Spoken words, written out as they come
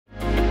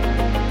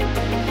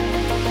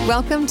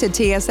Welcome to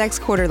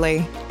TSX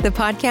Quarterly, the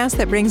podcast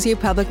that brings you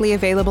publicly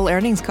available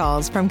earnings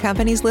calls from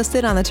companies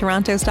listed on the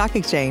Toronto Stock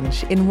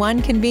Exchange in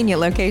one convenient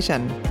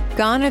location.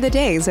 Gone are the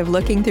days of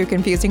looking through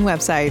confusing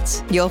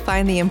websites. You'll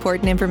find the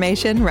important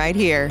information right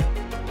here.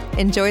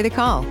 Enjoy the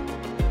call.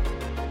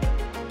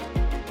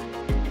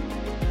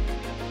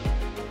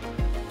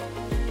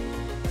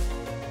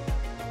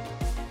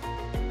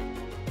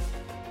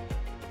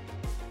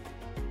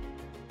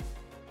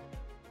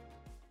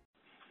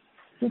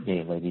 Good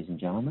day, ladies and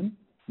gentlemen.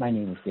 My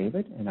name is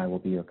David, and I will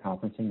be your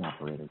conferencing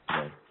operator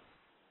today.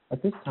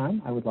 At this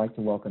time, I would like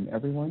to welcome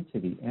everyone to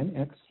the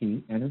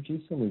NXT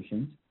Energy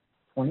Solutions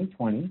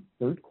 2020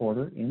 Third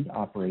Quarter End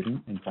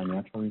Operating and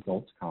Financial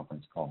Results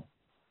Conference Call.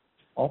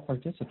 All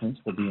participants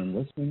will be in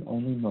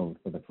listening-only mode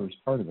for the first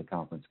part of the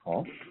conference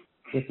call,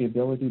 with the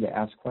ability to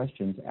ask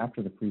questions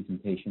after the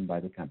presentation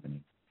by the company.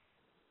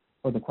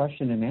 For the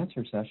question and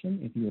answer session,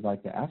 if you would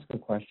like to ask a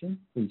question,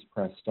 please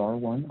press star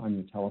 1 on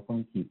your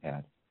telephone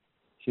keypad.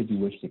 Should you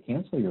wish to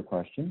cancel your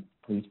question,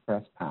 please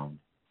press pound.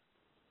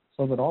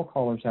 So that all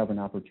callers have an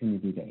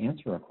opportunity to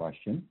answer a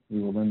question,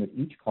 we will limit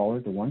each caller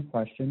to one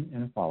question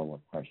and a follow-up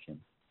question.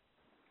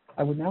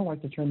 I would now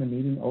like to turn the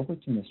meeting over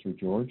to Mr.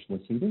 George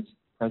Lasitas,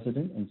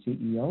 President and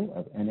CEO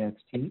of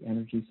NXT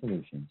Energy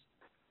Solutions.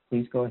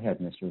 Please go ahead,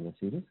 Mr.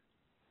 Lasitas.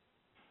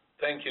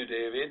 Thank you,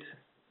 David.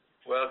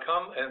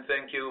 Welcome, and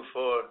thank you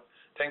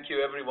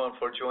everyone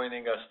for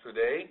joining us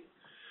today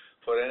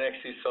for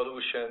NXT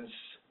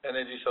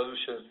Energy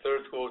Solutions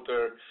Third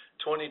Quarter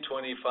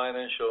 2020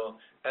 Financial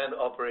and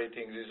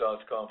Operating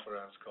Results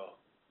Conference Call.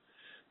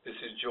 This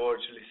is George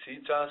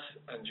Lasitas,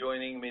 and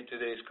joining me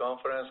today's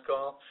conference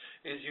call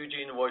is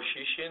Eugene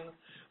Wojcichin,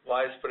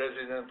 Vice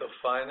President of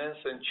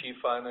Finance and Chief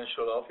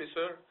Financial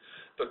Officer,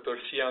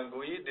 Dr. Xiang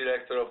Gui,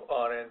 Director of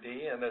R&D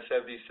and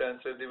SFD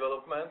Sensor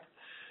Development,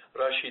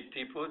 Rashid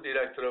Tipu,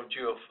 Director of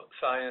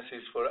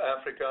Geosciences for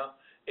Africa,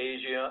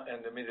 Asia,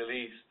 and the Middle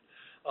East.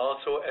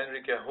 Also,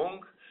 Enrique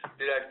Hung,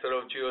 Director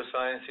of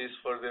Geosciences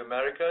for the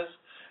Americas,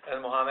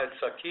 and Mohamed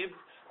Saqib,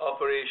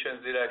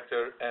 Operations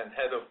Director and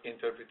Head of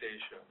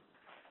Interpretation.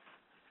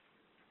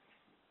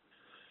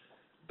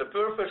 The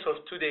purpose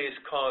of today's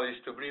call is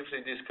to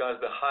briefly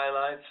discuss the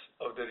highlights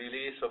of the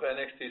release of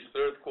NXT's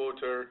Third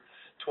Quarter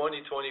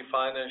 2020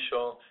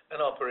 Financial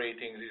and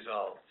Operating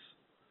Results.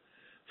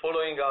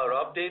 Following our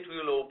update, we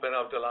will open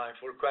up the line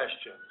for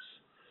questions.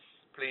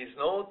 Please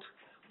note,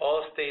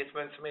 all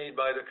statements made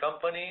by the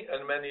company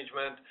and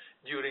management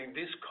during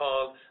this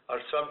call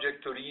are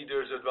subject to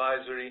reader's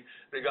advisory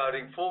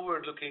regarding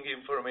forward-looking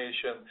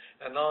information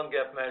and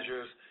non-GAAP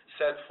measures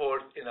set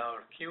forth in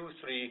our Q3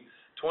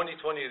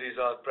 2020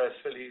 result press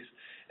release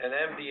and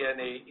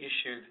MD&A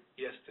issued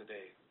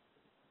yesterday.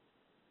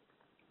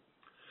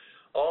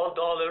 All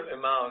dollar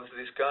amounts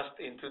discussed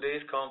in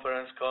today's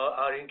conference call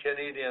are in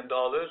Canadian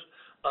dollars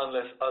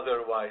unless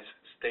otherwise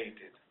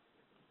stated.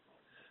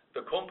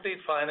 The complete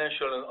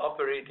financial and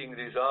operating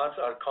results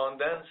are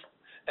condensed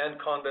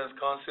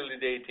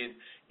consolidated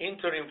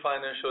interim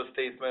financial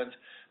statements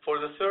for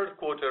the third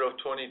quarter of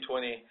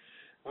 2020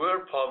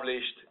 were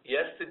published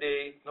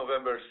yesterday,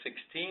 November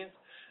 16th,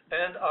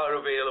 and are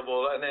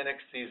available on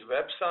NXT's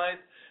website,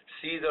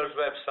 CEDAR's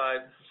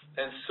website,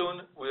 and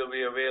soon will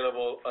be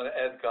available on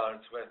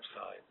EDGAR's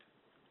website.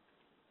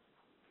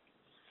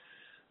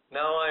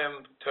 Now I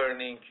am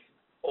turning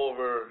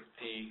over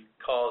the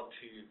call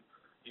to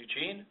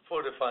Eugene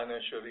for the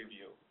financial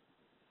review.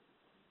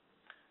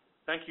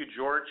 Thank you,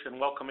 George, and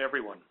welcome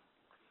everyone.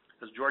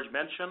 As George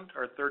mentioned,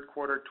 our third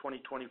quarter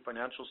 2020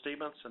 financial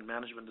statements and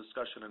management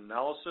discussion and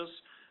analysis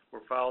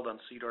were filed on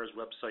CEDAR's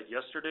website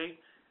yesterday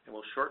and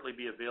will shortly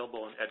be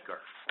available on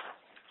EDGAR.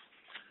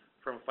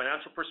 From a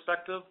financial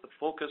perspective, the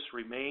focus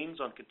remains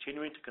on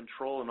continuing to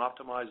control and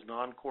optimize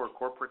non-core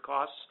corporate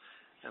costs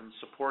and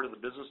support of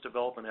the business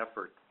development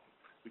effort.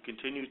 We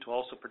continue to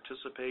also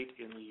participate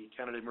in the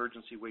Canada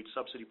Emergency Wage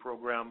Subsidy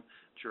Program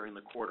during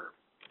the quarter.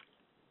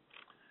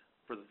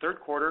 For the third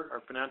quarter,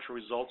 our financial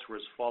results were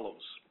as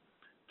follows.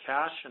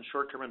 Cash and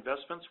short-term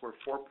investments were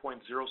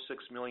 $4.06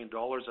 million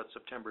at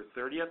September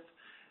 30th,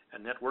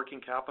 and net working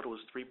capital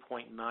was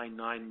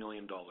 $3.99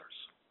 million.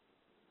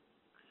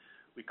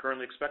 We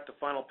currently expect a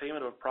final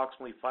payment of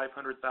approximately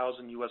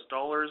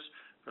 $500,000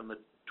 from the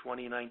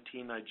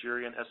 2019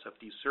 Nigerian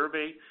SFD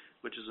survey,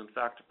 which is in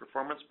fact a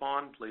performance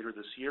bond, later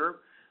this year.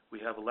 We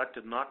have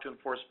elected not to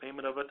enforce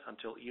payment of it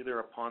until either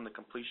upon the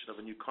completion of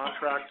a new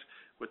contract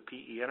with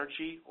PE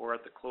Energy or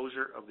at the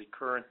closure of the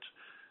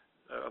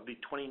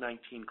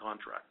 2019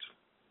 contract.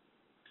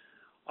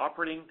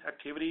 Operating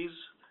activities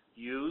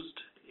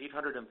used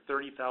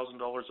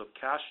 $830,000 of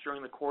cash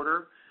during the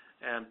quarter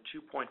and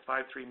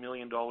 $2.53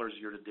 million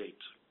year to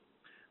date.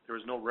 There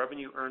was no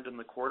revenue earned in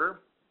the quarter.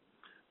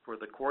 For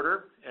the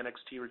quarter,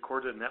 NXT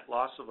recorded a net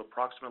loss of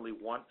approximately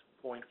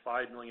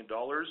 $1.5 million,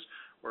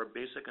 or a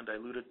basic and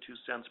diluted 2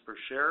 cents per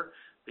share,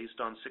 based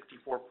on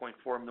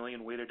 64.4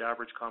 million weighted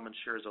average common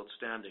shares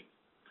outstanding.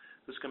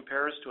 This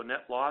compares to a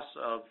net loss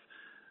of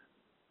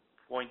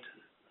 $0.8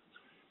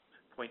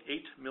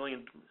 million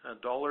in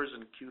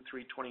Q3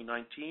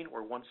 2019,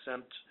 or 1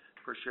 cent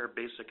per share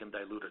basic and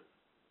diluted.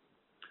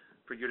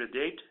 For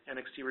year-to-date,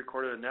 NXT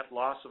recorded a net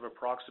loss of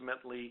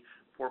approximately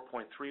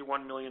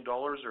 $4.31 million,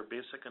 or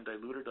basic and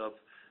diluted of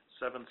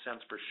 7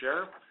 cents per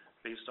share,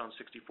 based on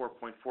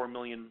 64.4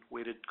 million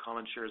weighted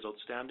common shares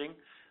outstanding.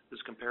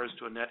 This compares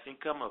to a net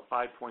income of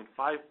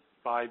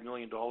 $5.55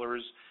 million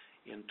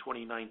in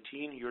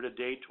 2019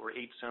 year-to-date, or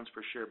 8 cents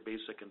per share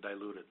basic and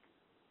diluted.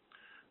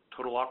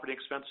 Total operating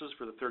expenses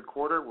for the third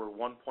quarter were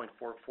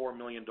 $1.44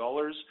 million,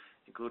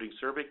 including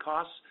survey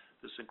costs.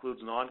 This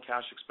includes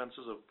non-cash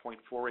expenses of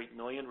 $0.48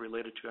 million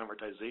related to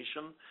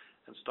amortization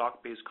and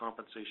stock-based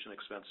compensation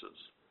expenses.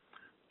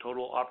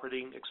 Total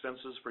operating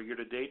expenses for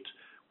year-to-date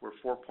were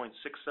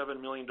 $4.67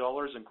 million,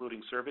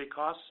 including survey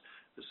costs.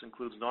 This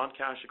includes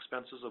non-cash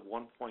expenses of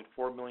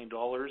 $1.4 million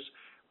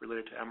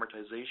related to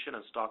amortization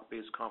and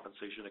stock-based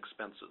compensation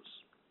expenses.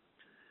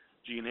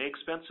 G&A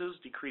expenses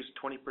decreased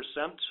 20%,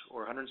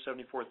 or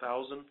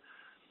 $174,000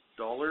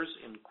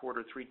 in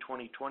quarter 3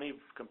 2020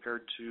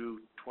 compared to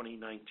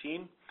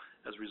 2019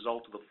 as a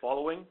result of the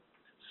following.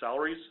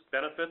 Salaries,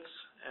 benefits,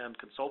 and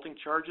consulting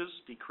charges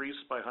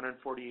decreased by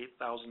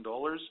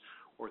 $148,000,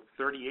 or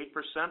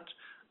 38%,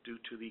 due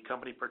to the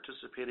company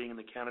participating in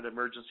the Canada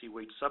Emergency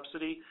Wage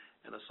Subsidy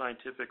and the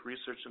Scientific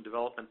Research and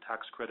Development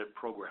Tax Credit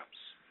programs.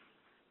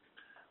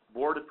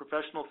 Board and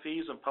professional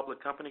fees and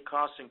public company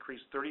costs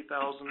increased $30,000,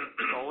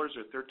 or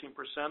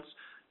 13%,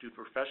 due to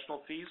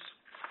professional fees.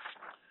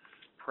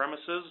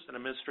 Premises and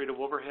administrative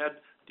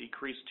overhead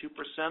decreased 2%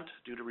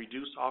 due to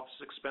reduced office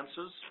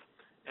expenses,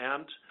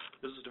 and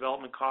business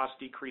development costs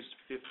decreased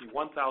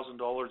 $51,000,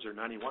 or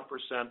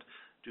 91%,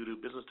 due to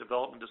business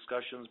development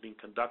discussions being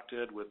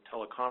conducted with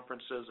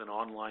teleconferences and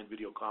online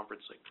video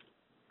conferencing.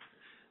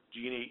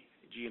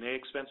 G&A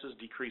expenses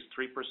decreased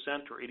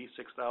 3%, or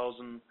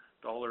 $86,000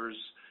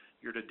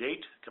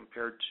 year-to-date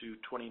compared to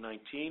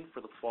 2019 for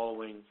the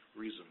following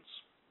reasons.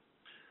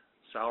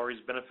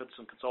 Salaries, benefits,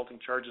 and consulting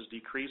charges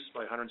decreased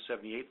by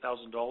 $178,000,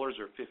 or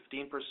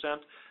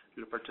 15%,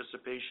 due to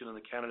participation in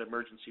the Canada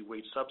Emergency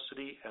Wage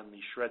Subsidy and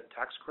the SHRED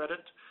tax credit.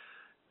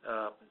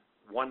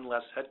 One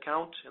less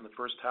headcount in the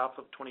first half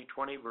of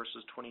 2020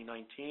 versus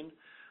 2019,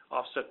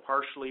 offset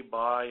partially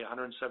by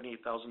 $178,000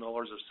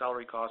 of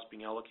salary costs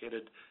being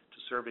allocated to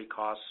survey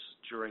costs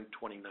during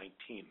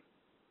 2019.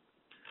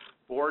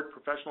 Board,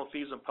 professional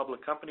fees, and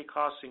public company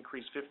costs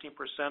increased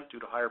 15% due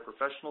to higher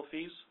professional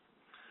fees.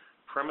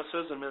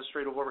 Premises and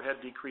administrative overhead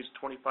decreased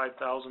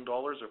 $25,000,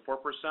 or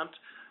 4%,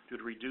 due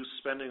to reduced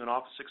spending on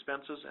office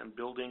expenses and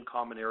building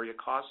common area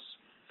costs.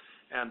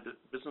 And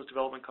business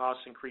development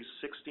costs increased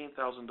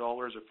 $16,000,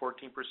 or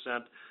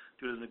 14%,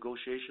 due to the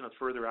negotiation of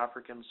further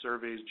African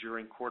surveys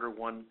during quarter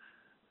 1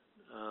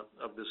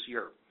 of this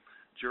year.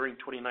 During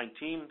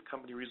 2019,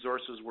 company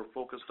resources were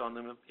focused on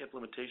the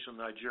implementation of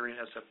the Nigerian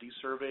SFD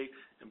survey,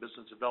 and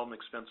business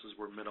development expenses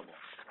were minimal.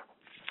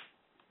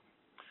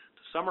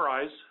 To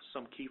summarize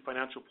some key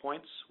financial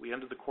points, we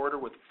ended the quarter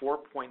with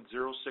 $4.06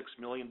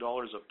 million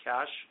of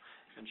cash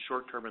and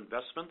short-term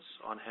investments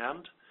on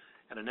hand,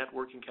 and a net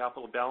working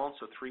capital balance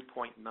of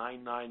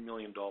 $3.99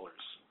 million.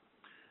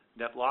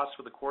 Net loss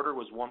for the quarter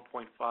was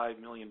 $1.5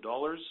 million.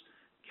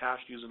 Cash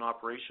used in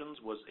operations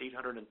was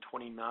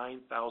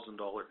 $829,000.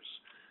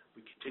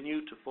 We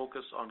continue to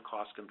focus on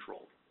cost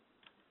control.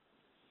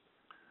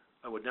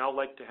 I would now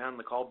like to hand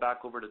the call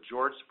back over to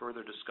George to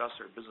further discuss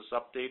our business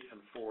update and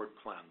forward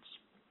plans.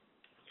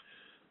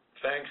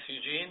 Thanks,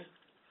 Eugene.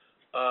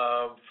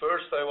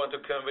 First, I want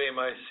to convey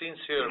my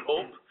sincere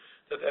hope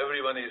that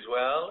everyone is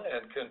well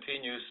and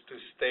continues to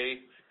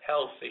stay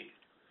healthy.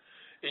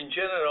 In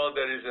general,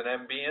 there is an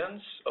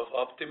ambience of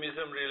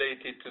optimism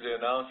related to the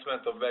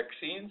announcement of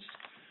vaccines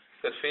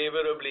that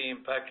favorably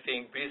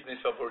impacting business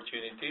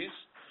opportunities.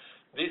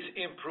 This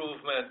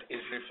improvement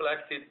is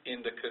reflected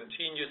in the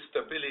continued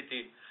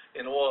stability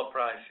in oil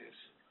prices.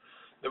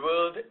 The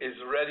world is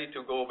ready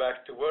to go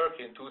back to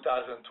work in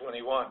 2021.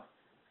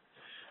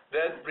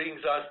 That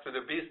brings us to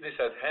the business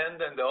at hand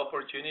and the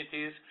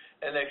opportunities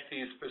NXT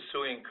is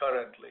pursuing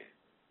currently.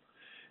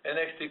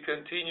 NXT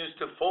continues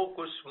to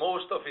focus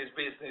most of its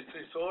business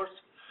resource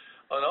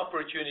on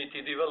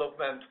opportunity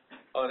development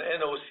on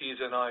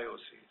NOCs and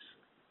IOCs.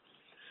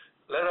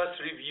 Let us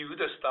review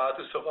the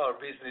status of our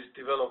business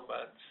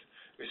developments.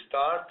 We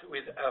start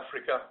with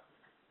Africa.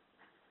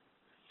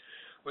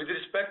 With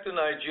respect to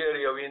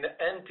Nigeria, we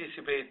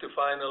anticipate to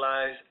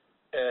finalize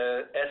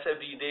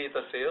SFD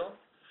data sale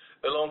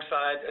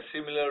alongside a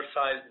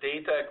similar-sized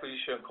data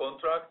acquisition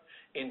contract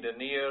in the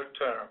near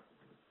term.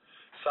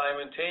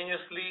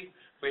 Simultaneously,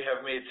 we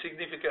have made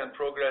significant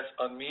progress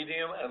on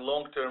medium and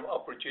long-term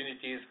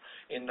opportunities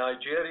in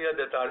Nigeria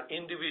that are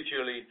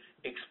individually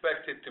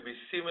expected to be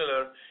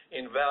similar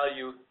in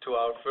value to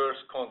our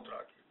first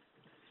contract.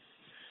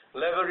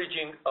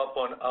 Leveraging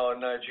upon our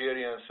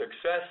Nigerian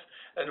success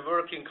and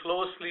working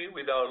closely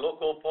with our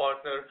local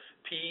partner,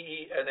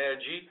 PE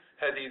Energy,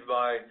 headed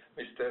by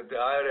Mr.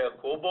 Daire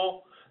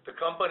Kobo, the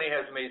company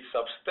has made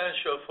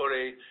substantial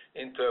foray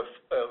into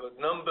a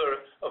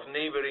number of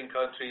neighboring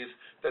countries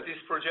that is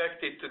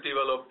projected to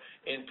develop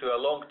into a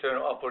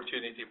long-term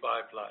opportunity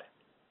pipeline.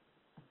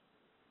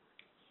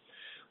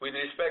 With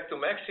respect to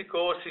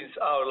Mexico, since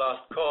our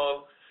last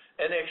call,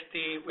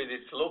 NXT, with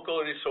its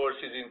local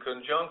resources in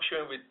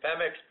conjunction with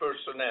Pemex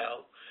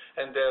personnel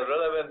and their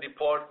relevant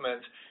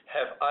departments,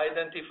 have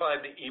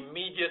identified the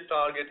immediate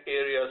target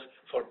areas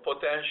for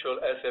potential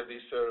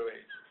SFD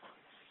surveys.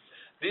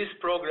 This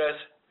progress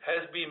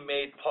has been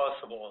made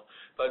possible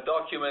by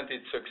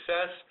documented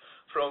success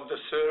from the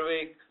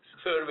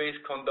surveys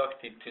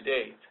conducted to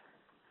date.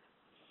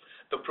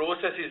 The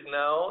process is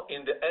now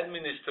in the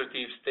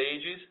administrative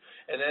stages,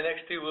 and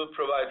NXT will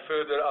provide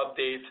further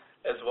updates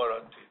as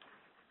warranted.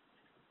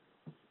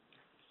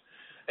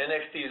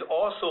 NXT is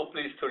also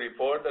pleased to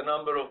report a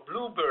number of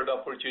bluebird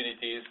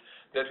opportunities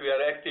that we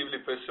are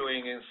actively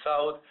pursuing in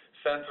South,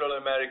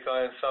 Central America,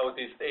 and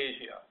Southeast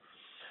Asia.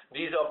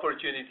 These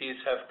opportunities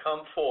have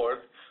come forth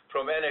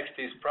from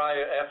NXT's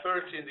prior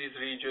efforts in these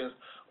regions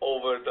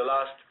over the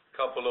last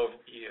couple of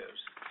years.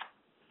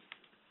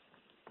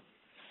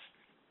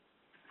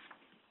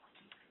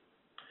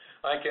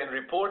 I can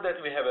report that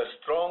we have a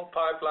strong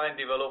pipeline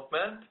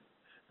development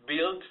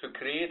built to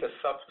create a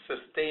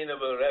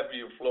sustainable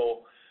revenue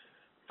flow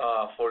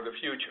for the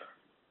future.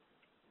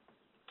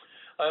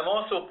 I am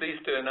also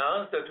pleased to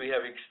announce that we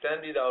have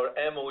extended our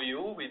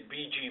MOU with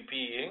BGP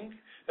Inc.,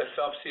 a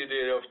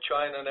subsidiary of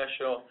China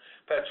National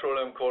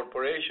Petroleum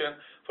Corporation,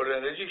 for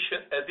an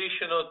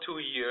additional 2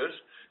 years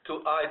to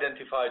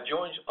identify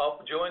joint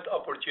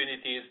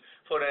opportunities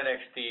for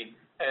NXT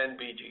and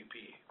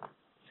BGP.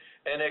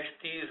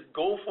 NXT's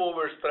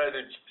go-forward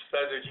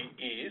strategy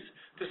is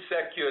to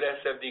secure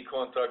SFD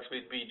contracts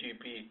with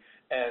BGP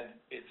and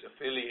its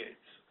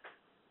affiliates.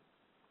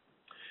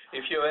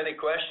 If you have any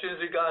questions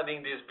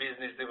regarding these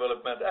business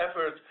development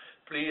efforts,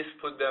 please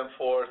put them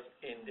forth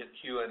in the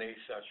Q&A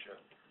session.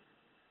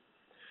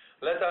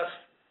 Let us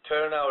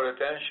turn our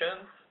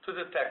attention to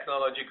the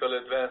technological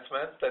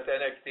advancements that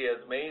NXT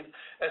has made,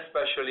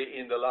 especially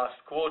in the last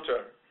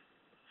quarter.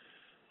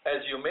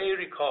 As you may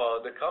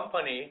recall, the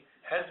company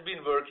has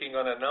been working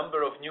on a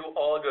number of new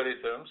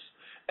algorithms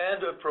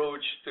and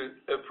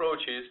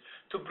approaches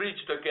to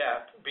bridge the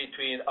gap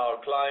between our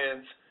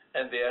clients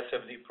and the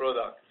SFD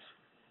products.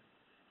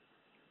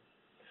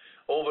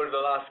 Over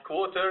the last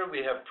quarter,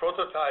 we have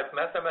prototyped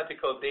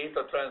mathematical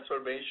data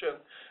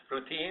transformation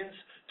routines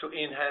to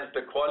enhance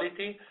the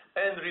quality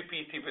and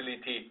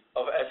repeatability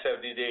of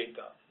SFD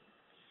data.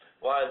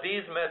 While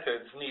these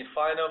methods need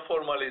final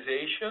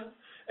formalization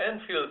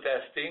and field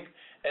testing,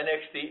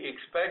 NXT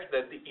expects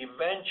that the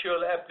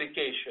eventual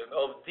application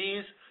of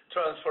these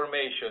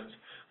transformations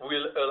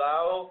will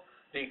allow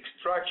the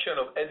extraction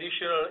of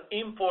additional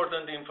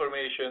important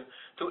information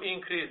to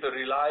increase the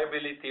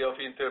reliability of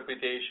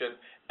interpretation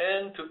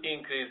and to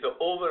increase the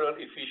overall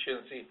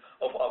efficiency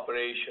of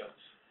operations.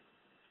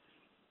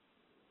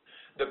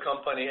 The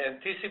company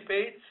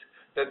anticipates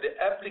that the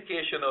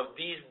application of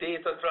these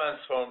data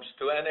transforms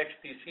to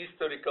NXT's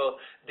historical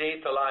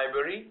data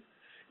library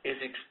is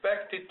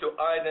expected to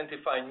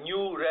identify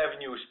new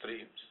revenue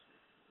streams.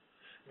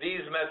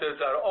 These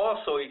methods are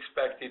also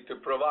expected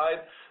to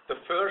provide the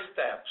first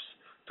steps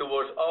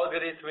towards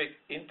algorithmic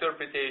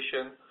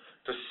interpretation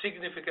to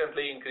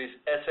significantly increase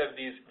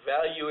SFD's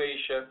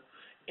valuation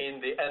in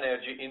the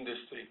energy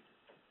industry.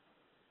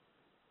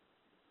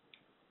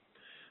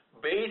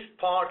 Based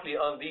partly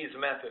on these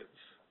methods,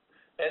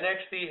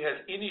 NXT has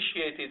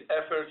initiated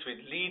efforts with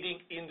leading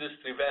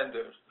industry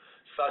vendors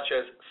such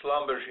as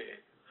Schlumberger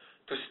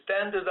to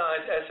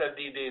standardize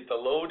SFD data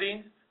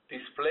loading,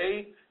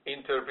 display,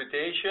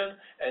 interpretation,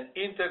 and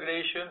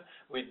integration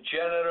with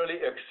generally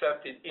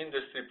accepted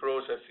industry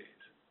processes.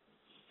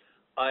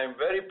 I am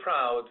very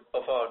proud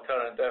of our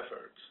current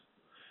efforts.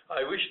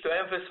 I wish to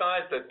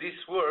emphasize that this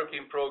work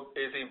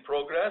is in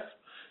progress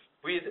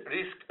with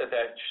risk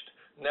attached.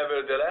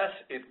 Nevertheless,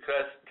 it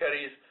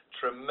carries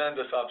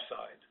tremendous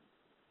upside.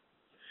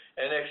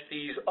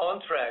 NXT is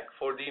on track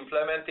for the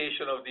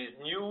implementation of these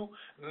new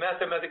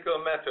mathematical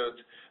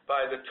methods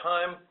by the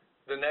time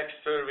the next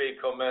survey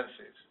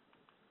commences.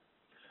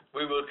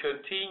 We will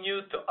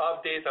continue to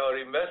update our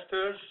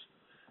investors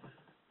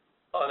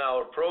on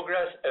our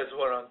progress as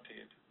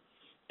warranted.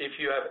 If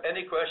you have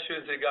any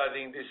questions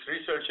regarding this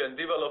research and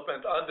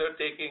development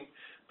undertaking,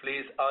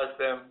 please ask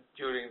them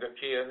during the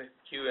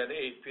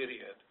Q&A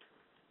period.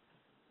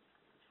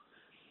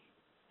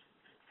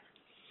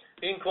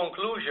 In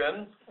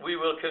conclusion, we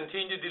will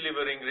continue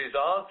delivering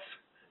results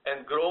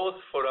and growth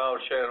for our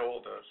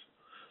shareholders.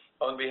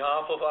 On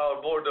behalf of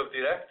our board of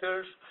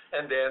directors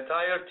and the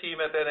entire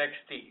team at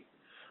NXT,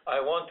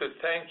 I want to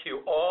thank you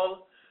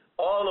all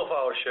of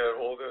our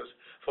shareholders,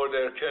 for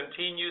their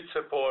continued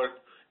support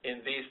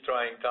in these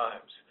trying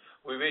times.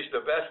 We wish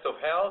the best of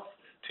health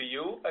to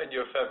you and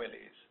your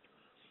families.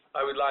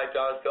 I would like to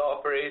ask the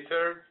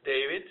operator,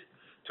 David,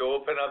 to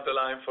open up the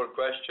line for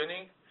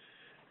questioning,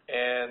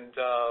 and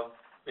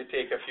we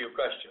take a few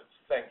questions.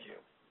 Thank you.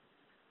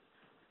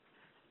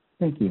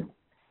 Thank you.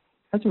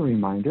 As a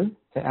reminder,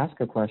 to ask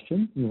a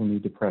question, you will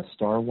need to press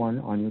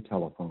 *1 on your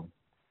telephone.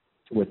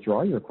 To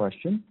withdraw your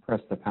question, press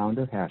the pound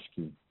or hash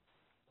key.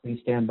 Please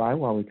stand by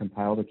while we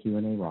compile the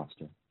Q&A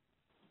roster.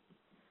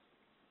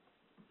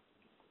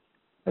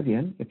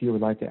 Again, if you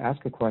would like to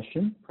ask a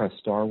question, press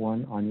star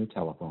 1 on your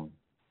telephone.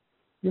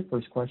 Your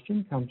first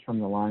question comes from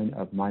the line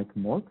of Mike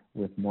Mork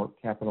with Mork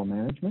Capital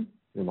Management.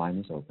 Your line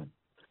is open.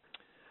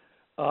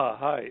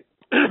 Hi.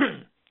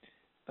 Hi,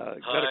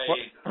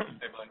 Mike.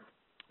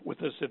 With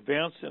this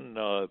advance in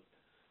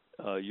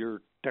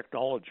your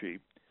technology,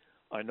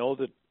 I know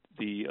that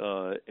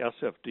the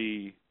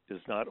SFD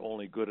is not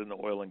only good in the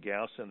oil and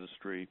gas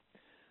industry,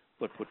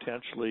 but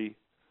potentially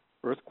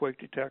earthquake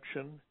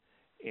detection,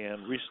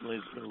 and recently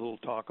there's been a little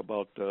talk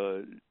about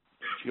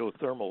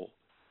geothermal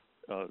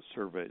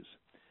surveys.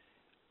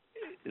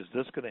 Is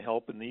this going to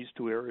help in these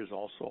two areas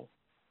also?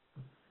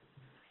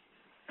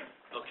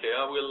 Okay,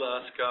 I will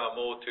ask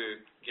Mo to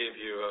give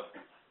you an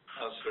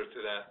answer to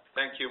that.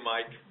 Thank you,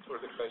 Mike, for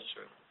the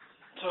question.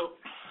 So,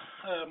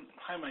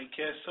 hi, Mike.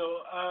 Yeah, so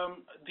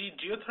the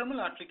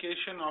geothermal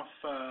application of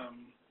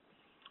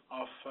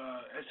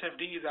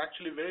SFD is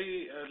actually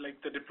very,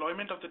 the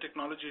deployment of the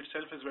technology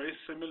itself is very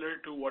similar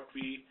to what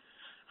we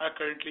are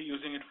currently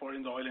using it for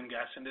in the oil and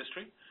gas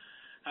industry,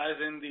 as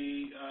in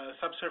the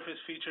subsurface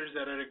features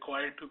that are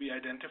required to be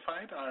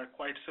identified are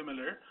quite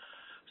similar.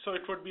 So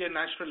it would be a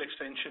natural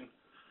extension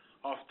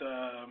of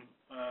the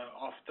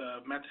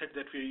method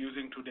that we are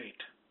using to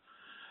date.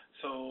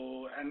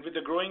 So, and with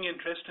the growing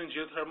interest in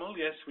geothermal,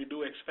 yes, we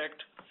do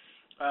expect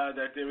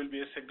that there will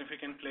be a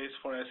significant place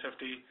for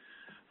SFD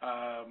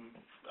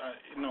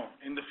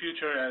in the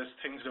future as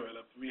things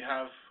develop. We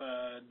have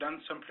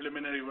done some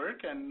preliminary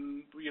work,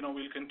 and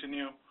we'll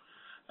continue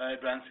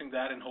advancing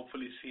that and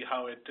hopefully see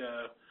how it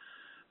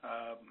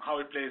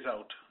plays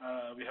out.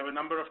 We have a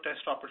number of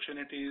test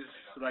opportunities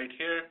right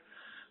here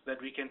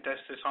that we can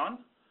test this on,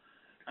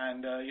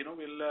 and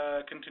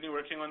we'll continue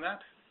working on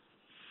that.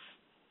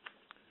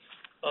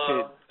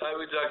 Mike,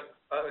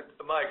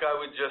 I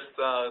would just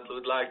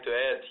would like to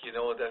add,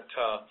 that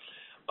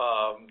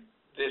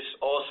this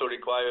also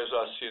requires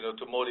us,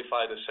 to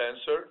modify the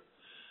sensor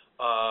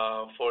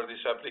for this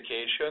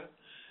application,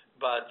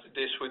 but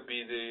this would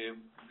be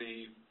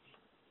the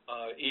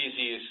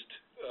easiest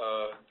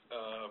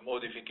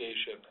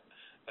modification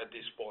at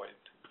this point.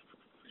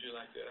 Would you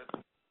like to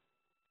add?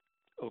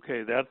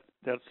 Okay,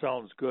 that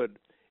sounds good.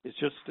 It's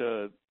just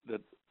that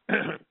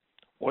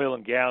oil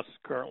and gas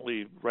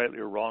currently, rightly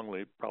or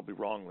wrongly, probably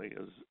wrongly,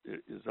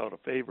 is out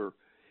of favor.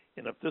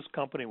 And if this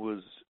company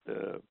was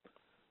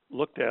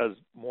looked as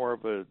more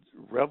of a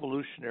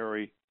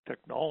revolutionary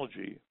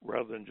technology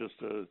rather than just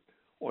a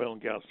oil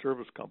and gas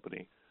service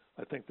company,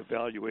 I think the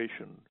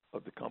valuation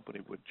of the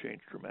company would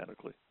change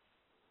dramatically.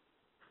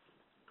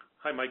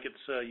 Hi, Mike.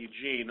 It's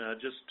Eugene.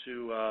 Just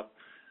to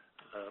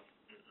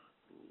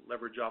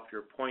leverage off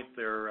your point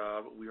there,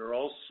 we are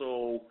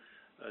also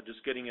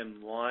just getting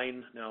in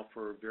line now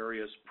for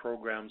various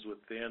programs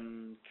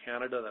within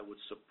Canada that would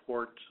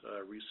support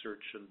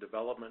research and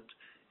development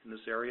in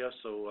this area.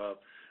 So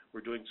we're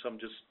doing some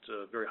just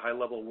very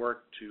high-level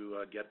work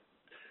to get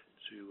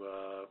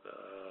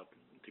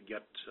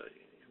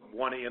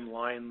one in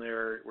line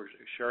there. We're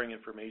sharing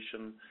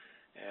information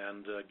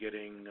and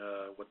getting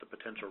what the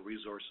potential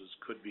resources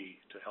could be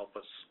to help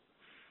us.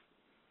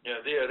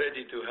 Yeah, they are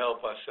ready to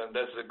help us, and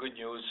that's the good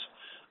news.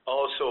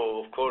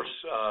 Also, of course,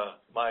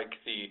 Mike,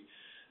 the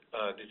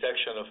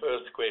detection of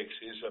earthquakes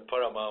is a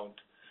paramount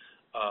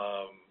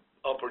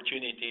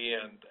opportunity,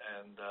 and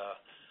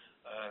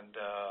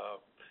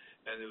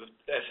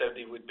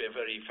SFD would be a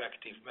very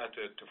effective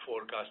method to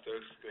forecast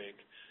earthquake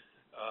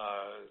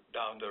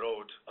down the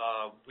road.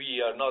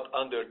 We are not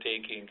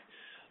undertaking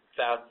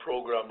that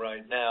program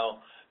right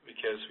now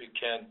because we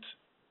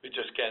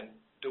just can't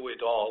do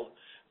it all,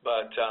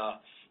 but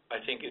I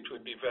think it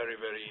would be very,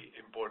 very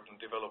important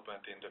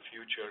development in the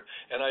future.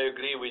 And I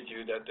agree with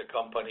you that the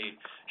company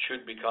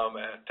should become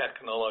a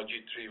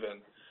technology-driven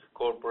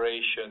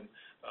corporation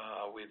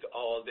with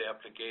all the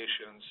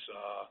applications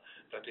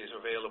that is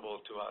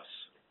available to us.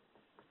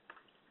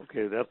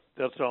 Okay,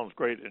 that sounds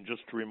great. And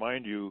just to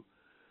remind you,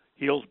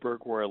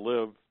 Healdsburg, where I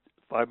live,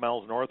 5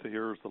 miles north of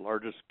here, is the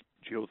largest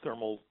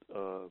geothermal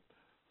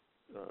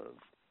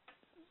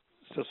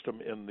system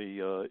in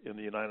the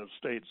United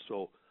States.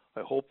 So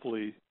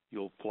hopefully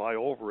you'll fly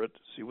over it,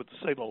 see what the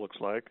signal looks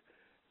like,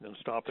 and then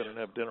stop in and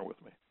have dinner with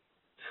me.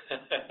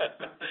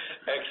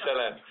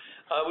 Excellent.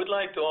 I would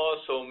like to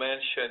also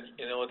mention,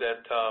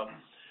 that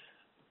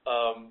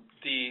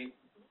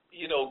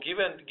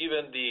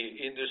given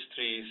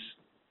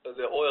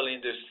the oil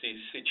industry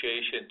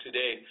situation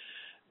today,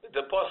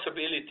 the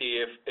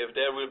possibility if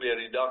there will be a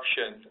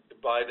reduction,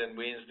 Biden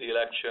wins the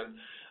election,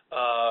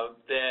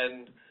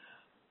 then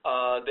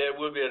there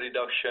will be a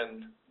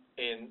reduction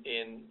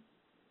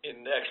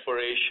in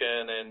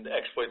exploration and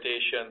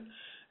exploitation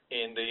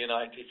in the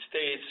United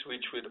States,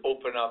 which would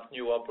open up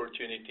new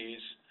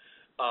opportunities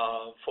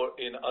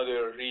in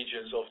other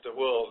regions of the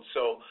world.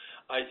 So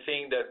I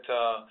think that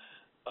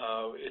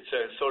it's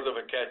a sort of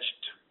a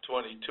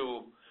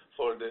catch-22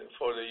 for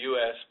the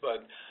U.S.,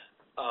 but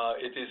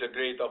it is a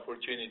great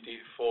opportunity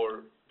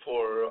for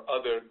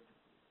other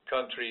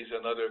countries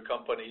and other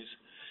companies.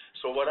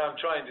 So what I'm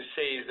trying to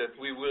say is that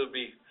we will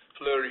be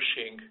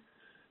flourishing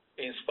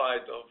in spite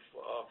spite of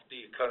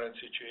the current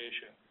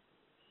situation.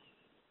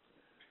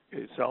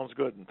 Okay, sounds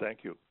good, and thank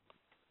you.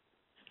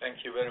 Thank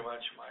you very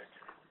much, Mike.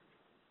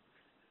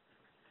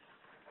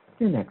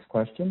 Your next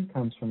question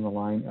comes from the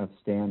line of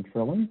Stan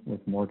Trilling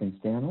with Morgan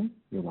Stanley.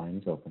 Your line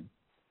is open.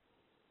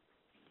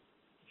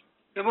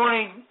 Good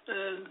morning,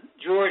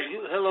 George.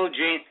 Hello,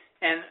 Jane,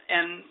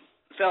 and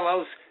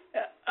fellows.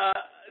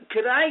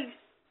 Could I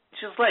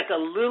just like a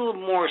little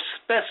more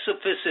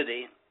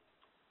specificity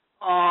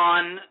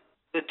on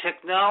the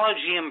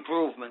technology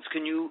improvements?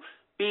 Can you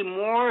be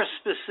more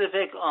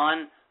specific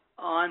on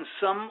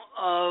some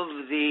of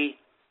the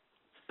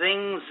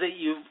things that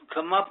you've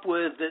come up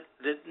with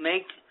that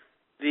make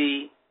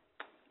the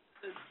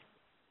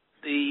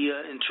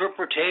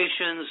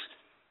interpretations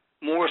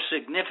more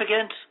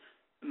significant,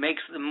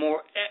 makes them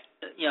more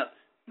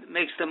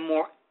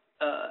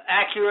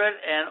accurate,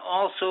 and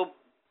also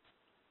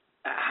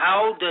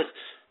how does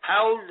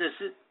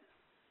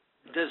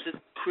it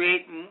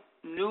create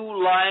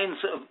new lines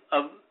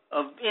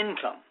of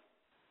income?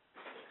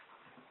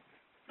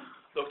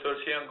 Dr.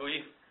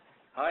 Xiangui.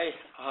 Hi.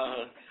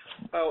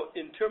 Well,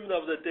 in terms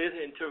of the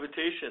data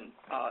interpretation,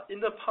 in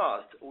the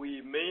past,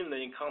 we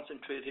mainly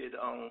concentrated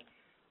on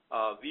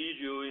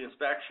visual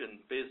inspection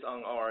based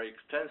on our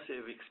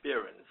extensive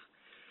experience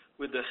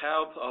with the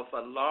help of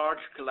a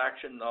large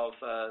collection of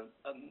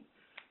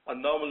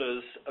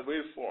anomalous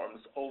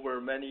waveforms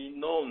over many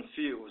known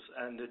fields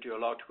and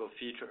geological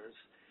features.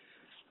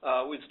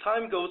 With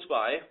time goes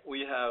by,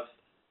 we have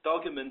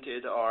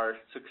documented our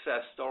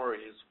success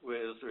stories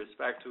with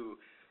respect to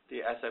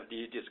the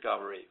SFD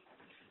discovery.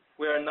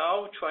 We are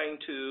now trying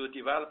to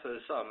develop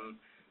some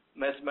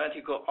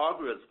mathematical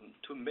algorithms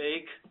to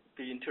make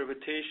the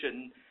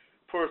interpretation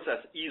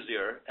process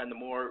easier and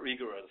more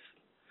rigorous.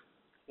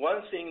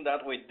 One thing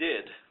that we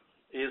did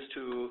is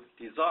to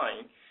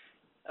design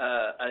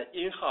an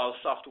in-house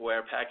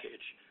software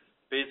package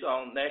based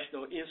on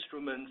National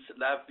Instruments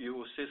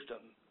LabVIEW system.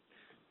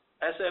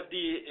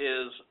 SFD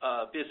is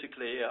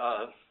basically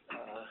a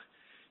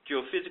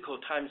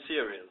geophysical time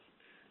series.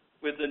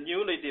 With the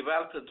newly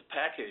developed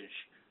package,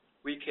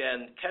 we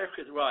can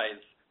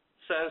characterize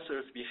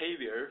sensors'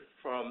 behavior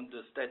from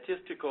the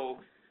statistical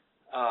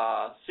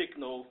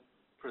signal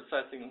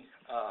processing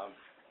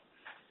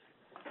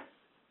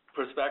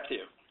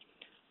perspective.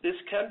 This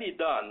can be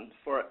done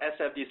for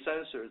SFD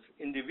sensors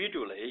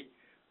individually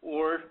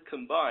or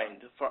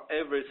combined for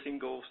every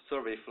single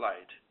survey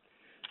flight.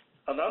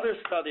 Another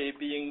study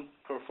being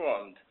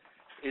performed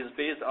is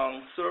based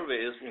on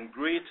surveys in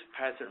grid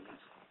patterns.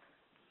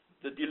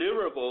 The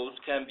deliverables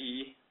can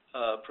be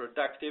a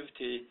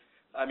prospectivity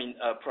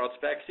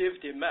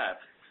map,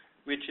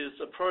 which is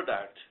a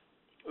product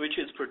which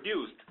is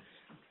produced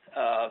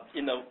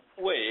in a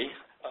way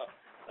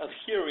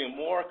adhering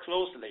more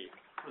closely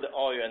to the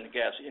oil and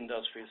gas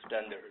industry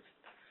standards.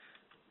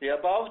 The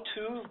above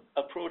two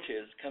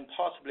approaches can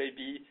possibly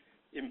be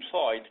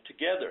employed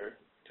together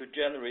to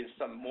generate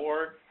some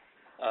more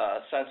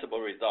sensible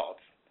results.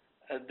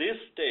 At this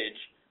stage,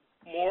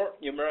 more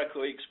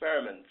numerical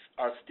experiments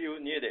are still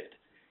needed,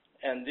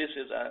 and this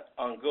is an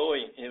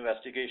ongoing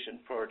investigation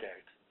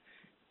project.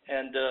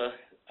 And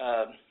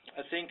I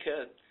think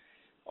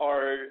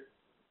our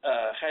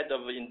head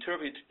of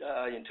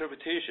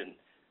interpretation,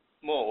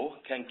 Mo,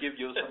 can give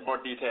you some more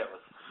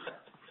details.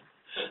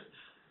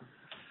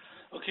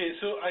 Okay,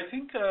 so I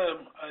think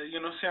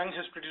Xiang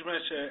has pretty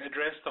much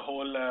addressed the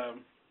whole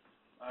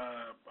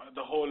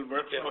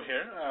workflow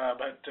here,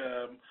 but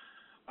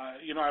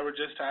I would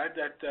just add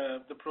that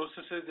the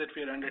processes that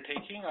we are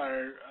undertaking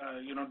are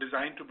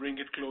designed to bring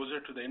it closer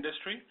to the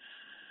industry.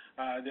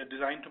 They're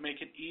designed to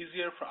make it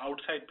easier for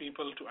outside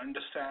people to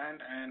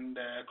understand and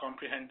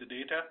comprehend the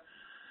data.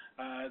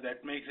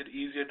 That makes it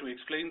easier to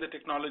explain the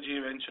technology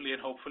eventually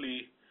and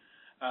hopefully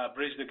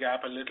bridge the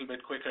gap a little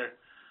bit quicker.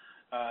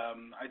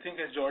 I think,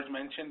 as George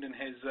mentioned in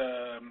his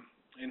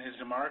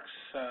remarks,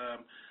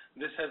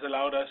 this has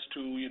allowed us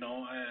to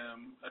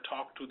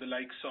talk to the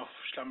likes of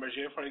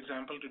Schlumberger, for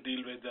example, to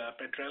deal with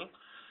petrol,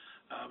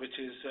 which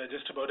is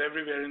just about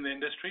everywhere in the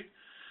industry,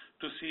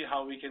 to see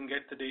how we can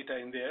get the data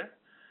in there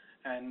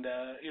and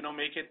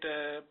make it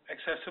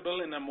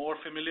accessible in a more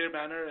familiar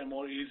manner, a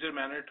more easier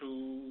manner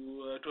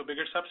to a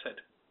bigger subset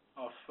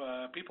of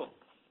people.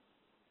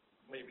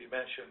 Maybe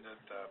mention that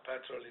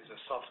petrol is a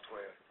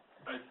software.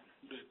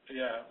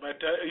 Yeah, but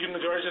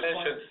George just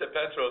mentions the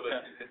petrol.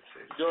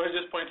 George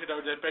just pointed out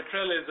that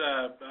petrol is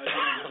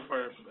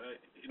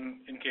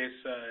in case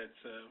it's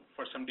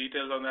for some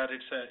details on that,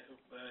 it's a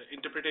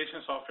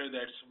interpretation software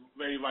that's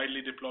very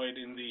widely deployed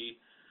in the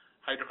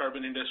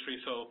hydrocarbon industry.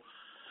 So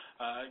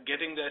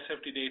getting the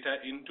SFD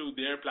data into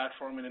their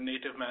platform in a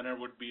native manner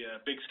would be a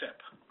big step.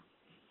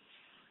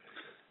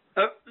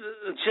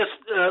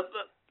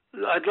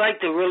 I'd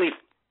like to really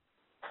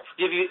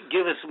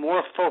give us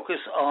more focus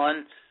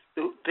on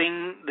the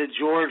thing that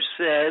George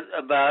said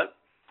about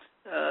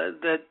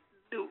that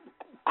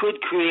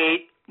could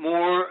create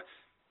more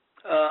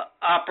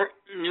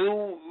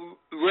new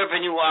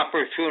revenue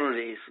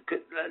opportunities.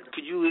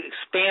 Could you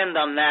expand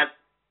on that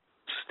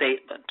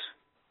statement?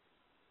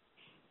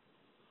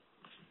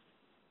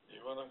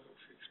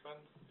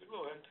 expand?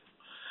 Go ahead.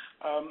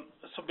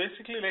 So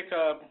basically,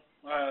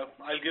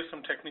 I'll give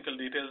some technical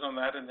details on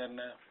that, and then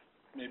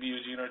maybe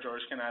Eugene or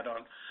George can add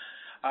on.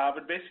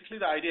 But basically,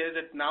 the idea is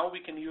that now we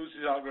can use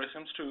these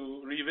algorithms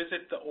to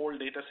revisit the old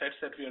data sets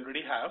that we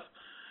already have,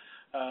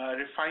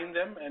 refine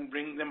them, and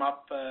bring them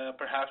up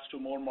perhaps to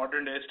more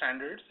modern-day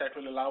standards that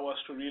will allow us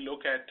to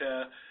relook at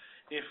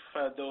if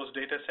those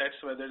data sets,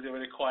 whether they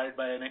were acquired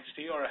by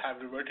NXT or have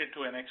reverted to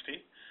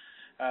NXT,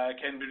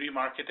 can be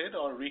remarketed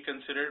or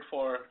reconsidered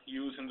for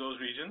use in those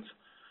regions.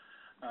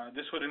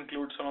 This would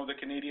include some of the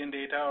Canadian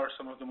data or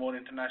some of the more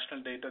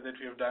international data that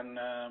we have done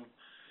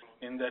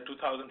in the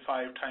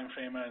 2005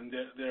 timeframe and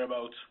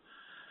thereabouts.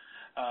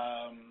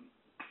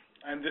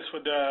 And this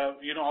would,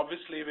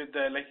 obviously, with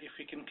if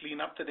we can clean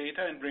up the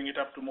data and bring it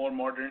up to more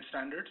modern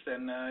standards,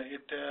 then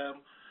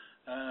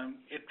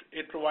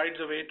it provides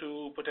a way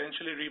to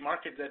potentially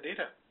remarket that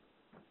data.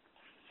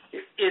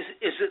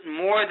 Is it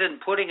more than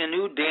putting a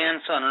new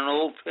dance on an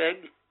old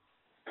peg?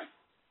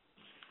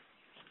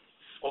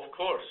 Of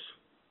course.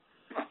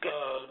 Okay.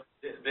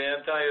 The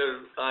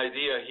entire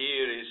idea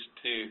here is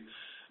to,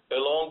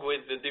 along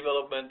with the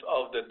development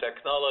of the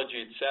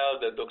technology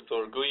itself that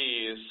Dr.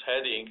 Gui is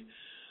heading,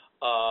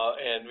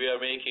 and we are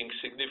making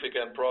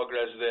significant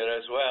progress there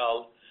as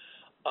well,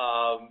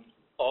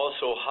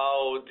 also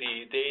how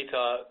the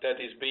data that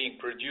is being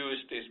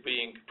produced is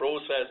being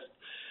processed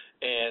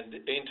and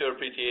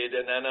interpreted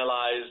and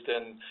analyzed,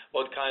 and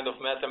what kind of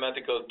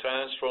mathematical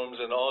transforms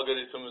and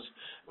algorithms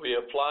we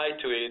apply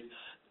to it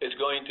is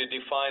going to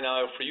define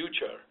our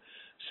future.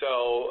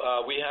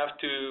 So we have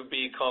to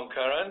be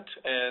concurrent,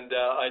 and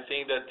I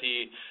think that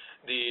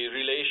the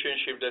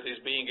relationship that is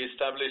being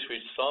established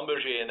with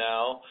Schlumberger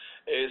now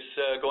is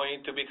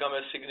going to become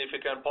a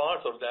significant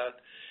part of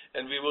that,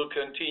 and we will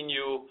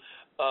continue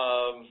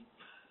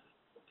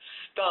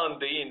stun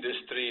the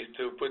industry,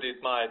 to put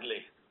it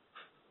mildly.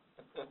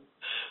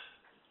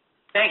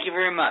 Thank you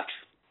very much.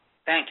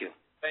 Thank you.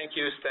 Thank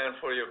you, Stan,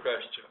 for your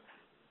question.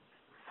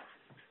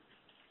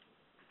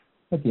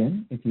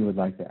 Again, if you would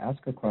like to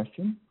ask a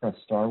question, press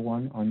star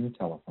 1 on your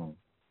telephone.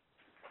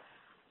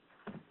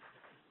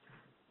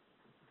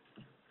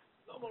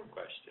 No more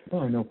questions. There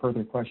are no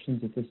further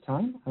questions at this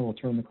time. I will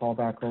turn the call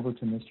back over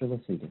to Mr.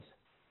 Lasidis.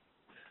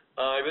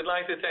 I would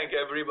like to thank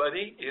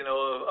everybody,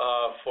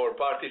 for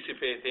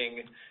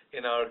participating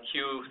in our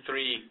Q3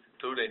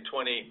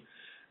 2020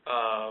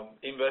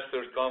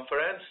 Investors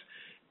Conference,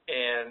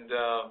 and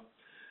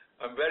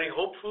I'm very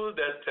hopeful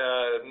that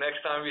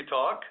next time we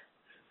talk,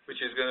 which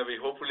is going to be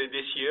hopefully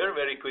this year,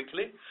 very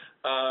quickly,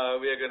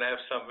 we are going to have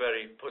some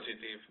very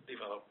positive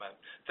development.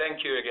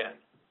 Thank you again.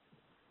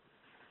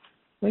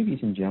 Ladies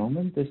and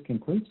gentlemen, this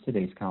concludes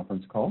today's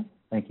conference call.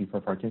 Thank you for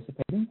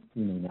participating.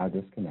 You may now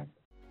disconnect.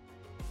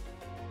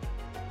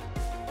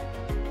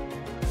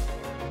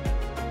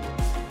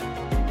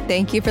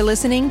 Thank you for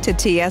listening to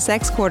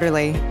TSX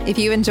Quarterly. If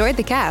you enjoyed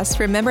the cast,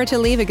 remember to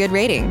leave a good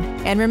rating.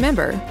 And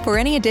remember, for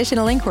any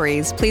additional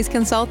inquiries, please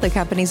consult the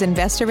company's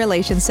investor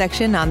relations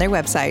section on their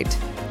website.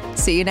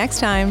 See you next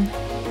time.